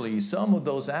actually, some of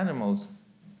those animals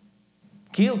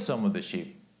killed some of the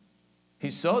sheep.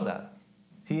 He saw that.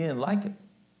 He didn't like it.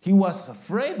 He was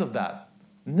afraid of that,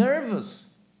 nervous.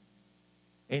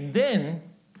 And then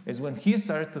is when he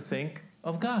started to think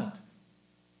of God.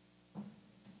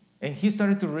 And he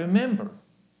started to remember,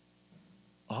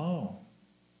 oh,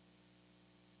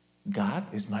 God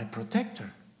is my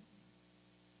protector.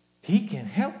 He can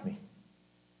help me.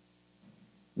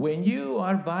 When you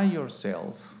are by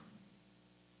yourself,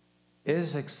 it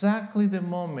is exactly the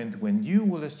moment when you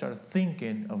will start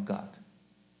thinking of God.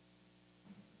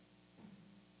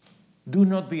 Do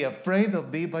not be afraid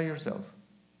of being by yourself.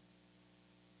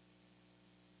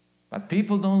 But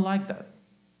people don't like that.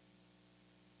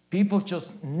 People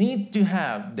just need to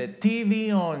have the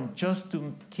TV on just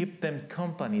to keep them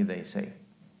company, they say.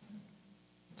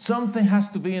 Something has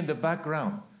to be in the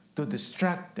background to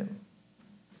distract them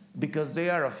because they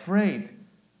are afraid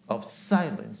of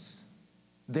silence.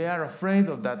 They are afraid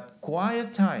of that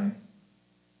quiet time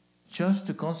just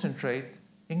to concentrate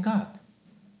in God.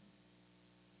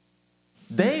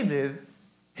 David,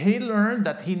 he learned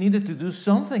that he needed to do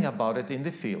something about it in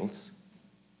the fields,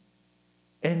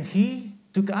 and he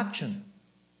took action.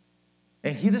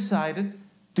 And he decided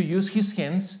to use his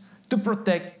hands to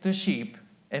protect the sheep,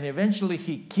 and eventually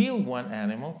he killed one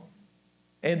animal,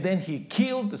 and then he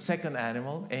killed the second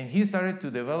animal, and he started to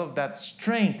develop that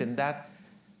strength and that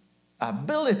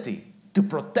ability to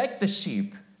protect the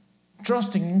sheep,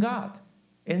 trusting in God.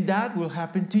 And that will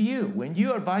happen to you. When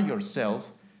you are by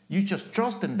yourself, you just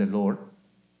trust in the Lord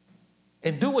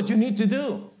and do what you need to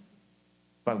do.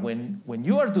 But when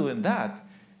you are doing that,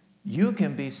 you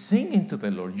can be singing to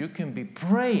the Lord. You can be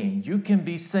praying. You can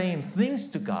be saying things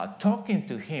to God, talking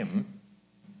to Him,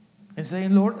 and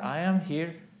saying, Lord, I am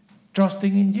here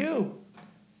trusting in you.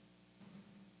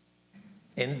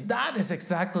 And that is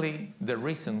exactly the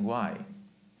reason why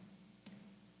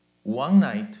one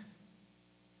night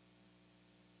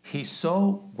he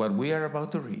saw what we are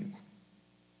about to read,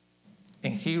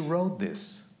 and he wrote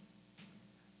this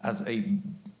as a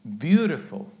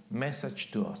beautiful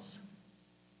message to us,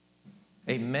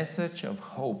 a message of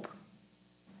hope,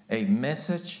 a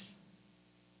message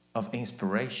of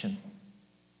inspiration,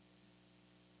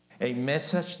 a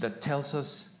message that tells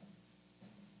us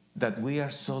that we are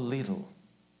so little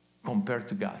compared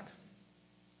to God.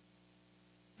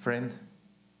 Friend,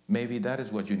 maybe that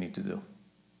is what you need to do.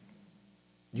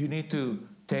 You need to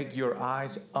take your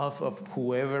eyes off of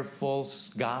whoever false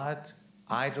god,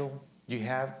 idol you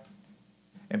have,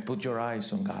 and put your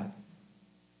eyes on God.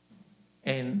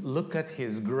 And look at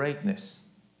His greatness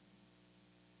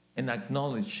and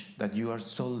acknowledge that you are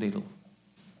so little.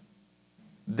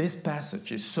 This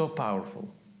passage is so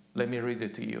powerful. Let me read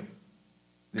it to you.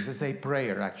 This is a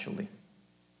prayer, actually.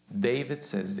 David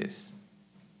says this: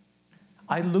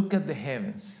 I look at the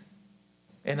heavens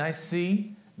and I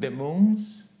see the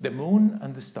moon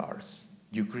and the stars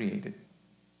you created.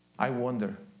 I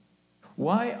wonder,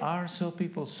 why are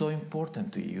people so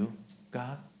important to you,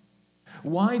 God?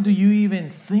 Why do you even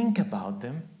think about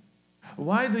them?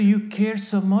 Why do you care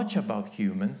so much about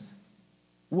humans?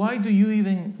 Why do you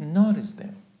even notice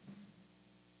them?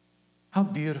 How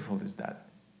beautiful is that?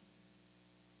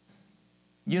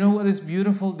 You know what is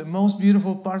beautiful? The most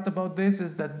beautiful part about this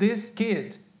is that this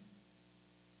kid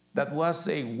that was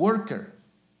a worker,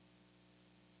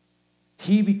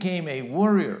 he became a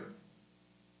warrior.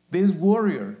 This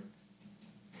warrior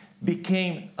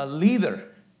became a leader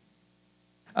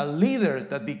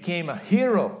that became a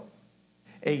hero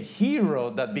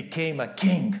that became a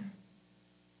king.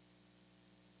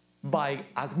 By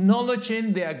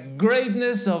acknowledging the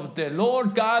greatness of the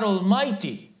Lord God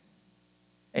Almighty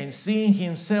and seeing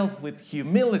himself with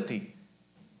humility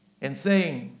and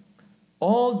saying,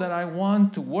 all that I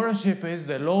want to worship is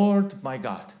the Lord my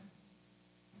God.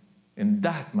 And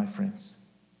that, my friends,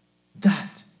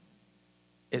 that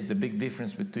is the big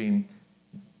difference between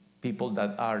people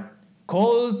that are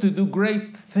called to do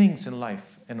great things in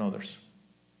life and others.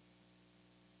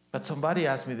 But somebody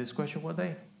asked me this question one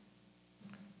day.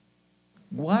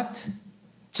 What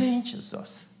changes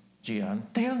us, Gian?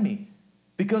 Tell me.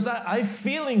 Because I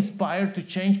feel inspired to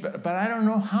change, but I don't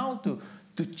know how to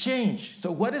change.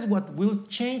 So what is what will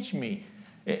change me?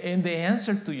 And the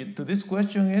answer to this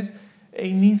question is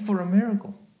a need for a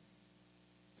miracle.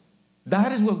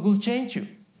 That is what will change you.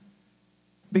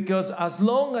 Because as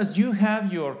long as you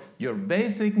have your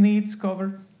basic needs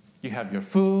covered, you have your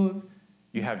food,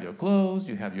 you have your clothes,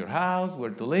 you have your house, where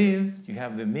to live, you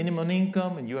have the minimum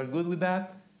income, and you are good with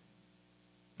that.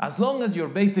 As long as your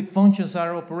basic functions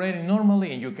are operating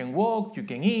normally and you can walk, you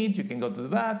can eat, you can go to the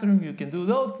bathroom, you can do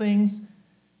those things,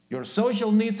 your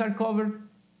social needs are covered,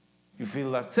 you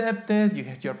feel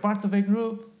accepted, you're part of a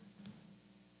group,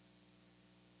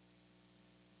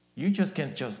 you just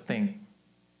can't just think,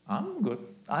 I'm good,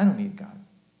 I don't need God.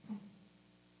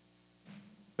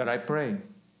 But I pray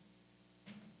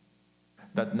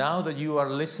that now that you are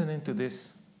listening to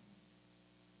this,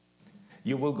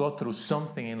 you will go through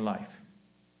something in life,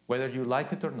 whether you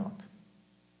like it or not.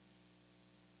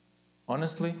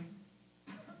 Honestly,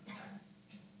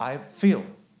 I feel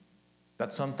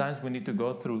that sometimes we need to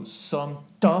go through some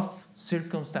tough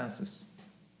circumstances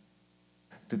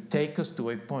to take us to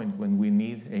a point when we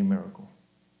need a miracle.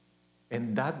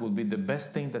 And that will be the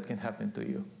best thing that can happen to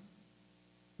you.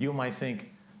 You might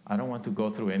think, I don't want to go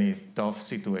through any tough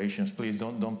situations. Please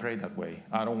don't pray that way.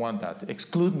 I don't want that.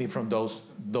 Exclude me from those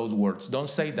words. Don't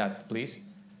say that, please.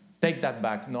 Take that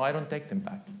back. No, I don't take them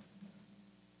back.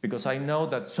 Because I know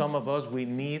that some of us, we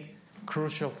need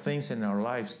crucial things in our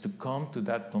lives to come to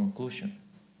that conclusion.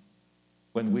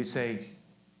 When we say,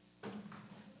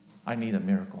 I need a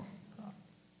miracle.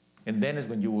 And then is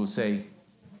when you will say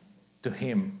to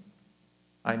him,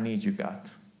 I need you, God.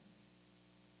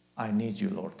 I need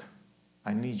you, Lord.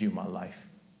 I need you in my life.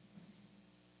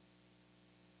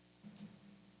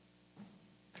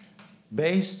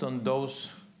 Based on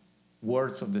those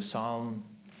words of the psalm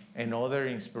and other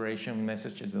inspiration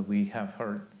messages that we have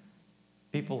heard,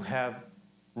 people have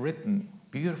written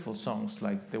beautiful songs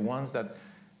like the ones that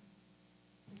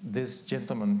this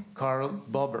gentleman, Carl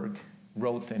Boberg,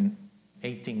 wrote in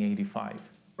 1885.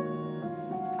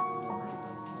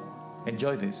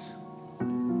 Enjoy this.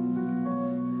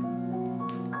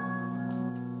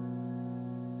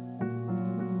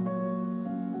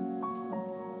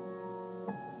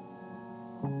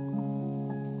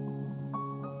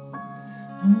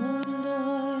 Oh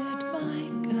Lord, my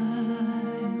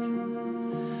God,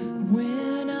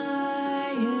 when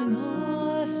I in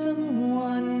awesome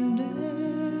wonder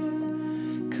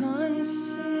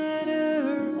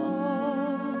consider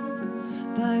all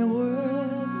thy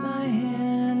worlds thy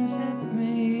hands have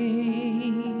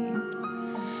made,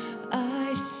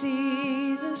 I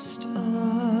see the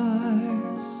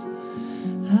stars,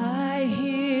 I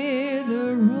hear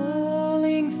the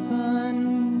rolling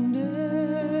thunder,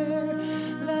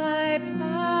 thy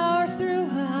power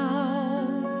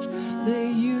throughout the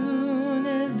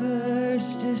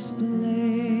universe displayed.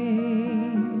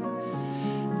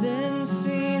 Then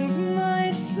sings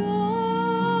my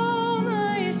soul,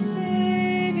 my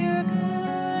Savior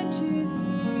God, to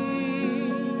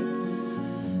thee.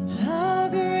 How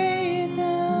great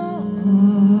thou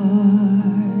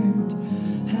art,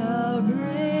 how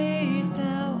great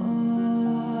thou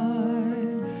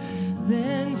art.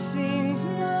 Then sings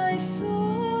my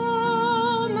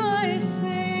soul, my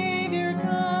Savior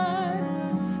God,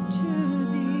 to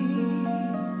thee.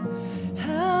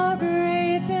 How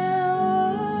great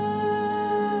thou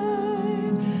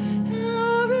art,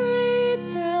 how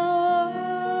great thou art.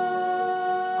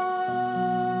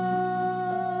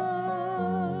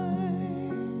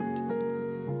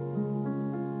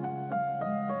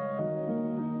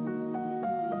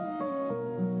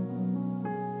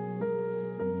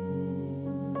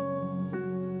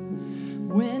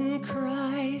 When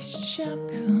Christ shall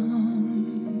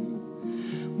come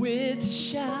with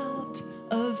shout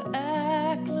of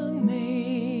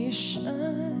acclamation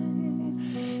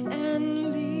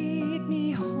and lead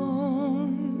me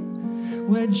home,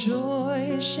 where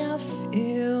joy shall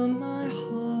fill my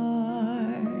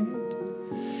heart,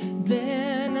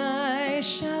 then I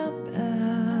shall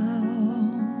bow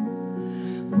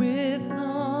with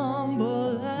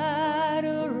humble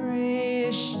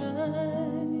adoration,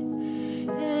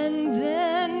 and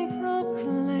then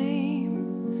proclaim,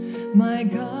 my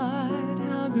God,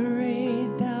 how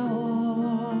great thou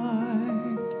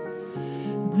art.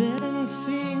 Then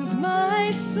sings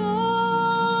my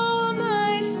soul,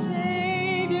 my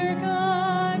Savior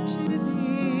God, to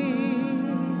thee.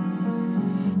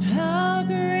 How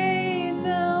great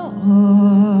thou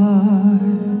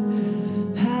art,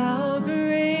 how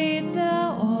great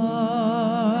thou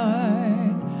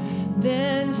art.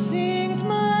 Then sings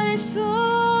my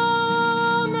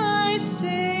soul, my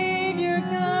Savior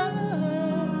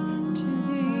God, to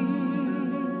thee.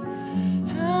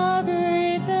 How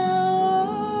great thou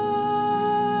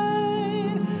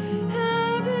art,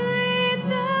 how great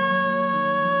thou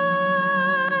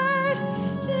art.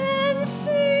 Then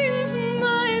sings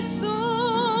my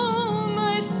soul,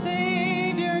 my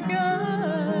Savior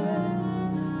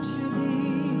God, to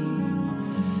thee.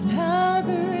 How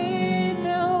great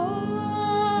thou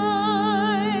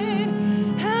art,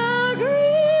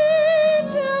 how great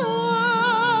thou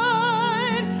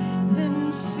art.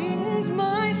 Then sings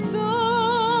my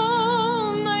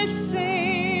soul, my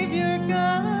Savior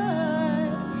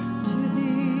God, to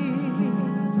thee.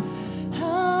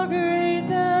 How great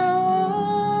thou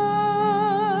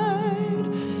art,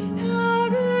 how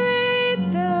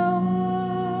great thou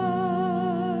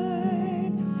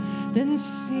art. Then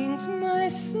sings my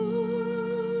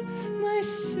soul, my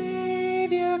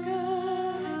Savior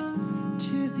God,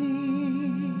 to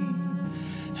thee.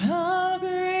 How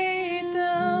great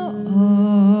thou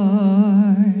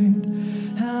art,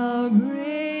 how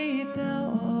great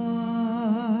thou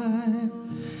art.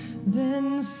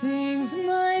 Then sings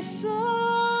my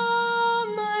soul,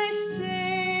 my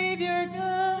Savior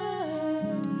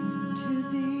God, to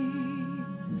thee.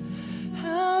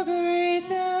 How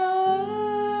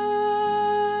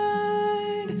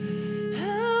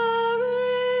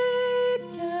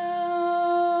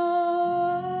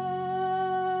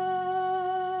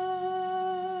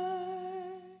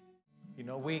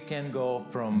can go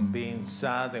from being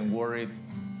sad and worried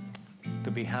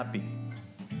to be happy.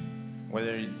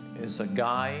 Whether it's a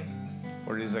guy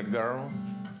or it's a girl,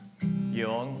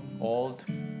 young, old,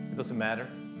 it doesn't matter.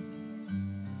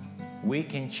 We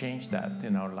can change that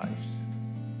in our lives.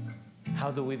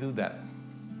 How do we do that?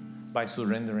 By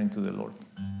surrendering to the Lord.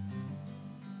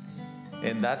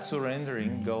 And that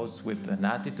surrendering goes with an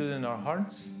attitude in our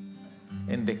hearts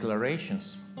and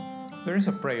declarations. There is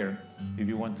a prayer, if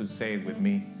you want to say it with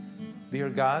me. Dear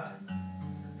God,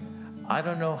 I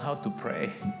don't know how to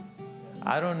pray.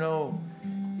 I don't know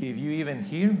if you even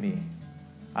hear me.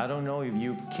 I don't know if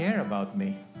you care about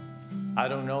me. I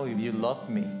don't know if you love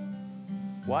me.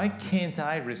 Why can't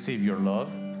I receive your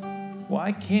love?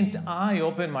 Why can't I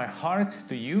open my heart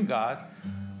to you, God?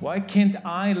 Why can't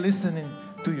I listen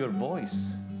to your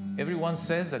voice? Everyone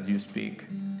says that you speak.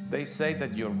 They say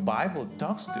that your Bible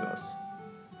talks to us.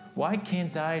 Why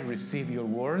can't I receive your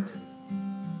word?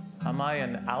 Am I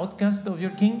an outcast of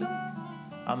your kingdom?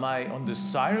 Am I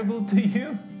undesirable to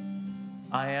you?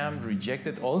 I am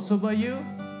rejected also by you?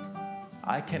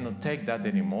 I cannot take that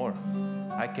anymore.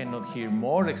 I cannot hear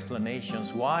more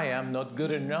explanations why I'm not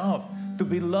good enough to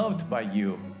be loved by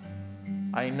you.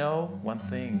 I know one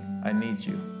thing, I need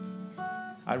you.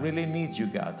 I really need you,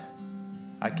 God.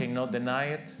 I cannot deny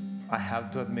it. I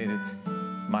have to admit it.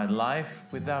 My life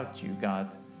without you,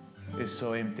 God, is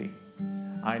so empty.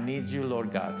 I need you,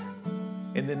 Lord God.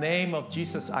 In the name of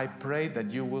Jesus, I pray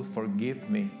that you will forgive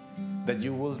me, that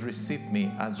you will receive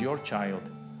me as your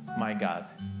child, my God.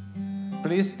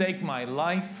 Please take my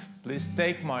life, please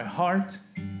take my heart,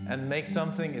 and make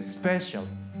something special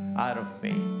out of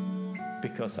me,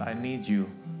 because I need you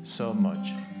so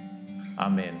much.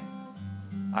 Amen.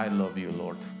 I love you,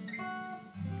 Lord.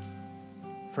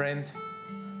 Friend,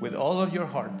 with all of your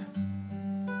heart,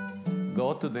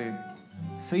 go to the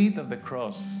feet of the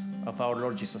cross of our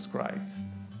Lord Jesus Christ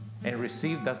and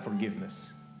receive that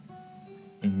forgiveness.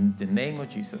 In the name of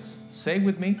Jesus, say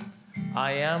with me,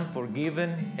 I am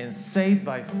forgiven and saved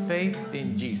by faith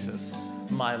in Jesus.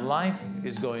 My life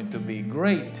is going to be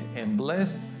great and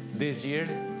blessed this year,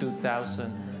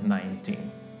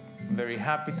 2019. I'm very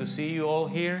happy to see you all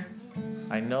here.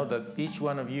 I know that each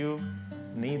one of you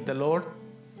need the Lord.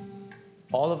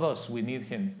 All of us, we need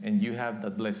Him, and you have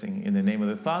that blessing. In the name of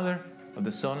the Father, of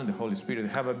the Son, and the Holy Spirit.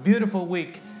 Have a beautiful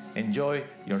week. Enjoy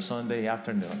your Sunday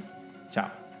afternoon. Ciao.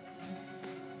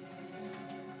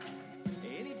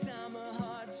 Anytime a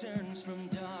heart turns from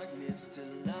darkness to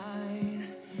light,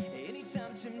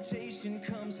 anytime temptation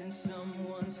comes and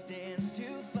someone stands to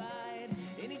fight,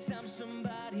 anytime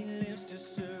somebody lives to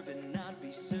serve and not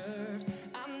be served,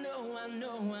 I know God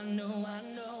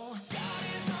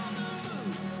is on the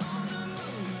move, on the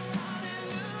move,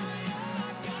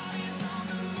 hallelujah. God is on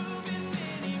the move in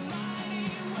many mighty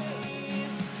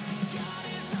ways. God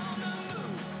is on the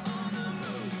move,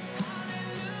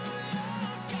 hallelujah.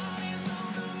 God is on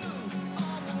the move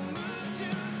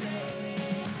today.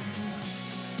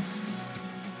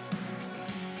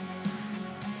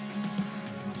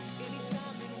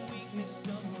 Anytime in weakness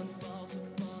someone falls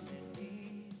upon their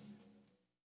knees.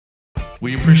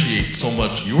 We appreciate so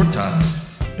much your time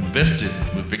invested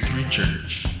with Victory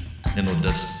Church in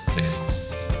Odessa, Texas.